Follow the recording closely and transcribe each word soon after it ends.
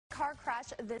car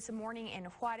crash this morning in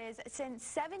Juarez sent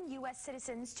 7 U.S.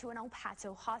 citizens to an El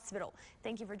Paso hospital.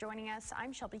 Thank you for joining us.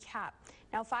 I'm Shelby Kapp.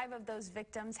 Now, 5 of those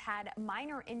victims had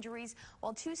minor injuries,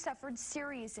 while 2 suffered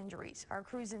serious injuries. Our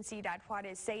crews in CDOT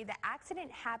Juarez say the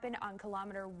accident happened on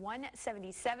kilometer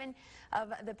 177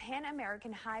 of the Pan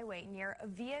American Highway near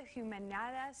Villa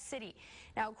Humanidad City.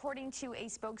 Now, according to a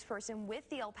spokesperson with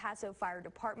the El Paso Fire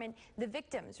Department, the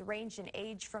victims ranged in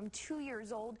age from 2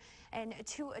 years old and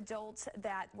 2 adults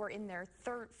that were in their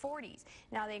 40s.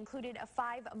 Now, they included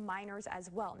 5 minors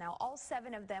as well. Now, all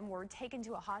 7 of them were taken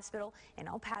to a hospital in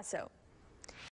El Paso.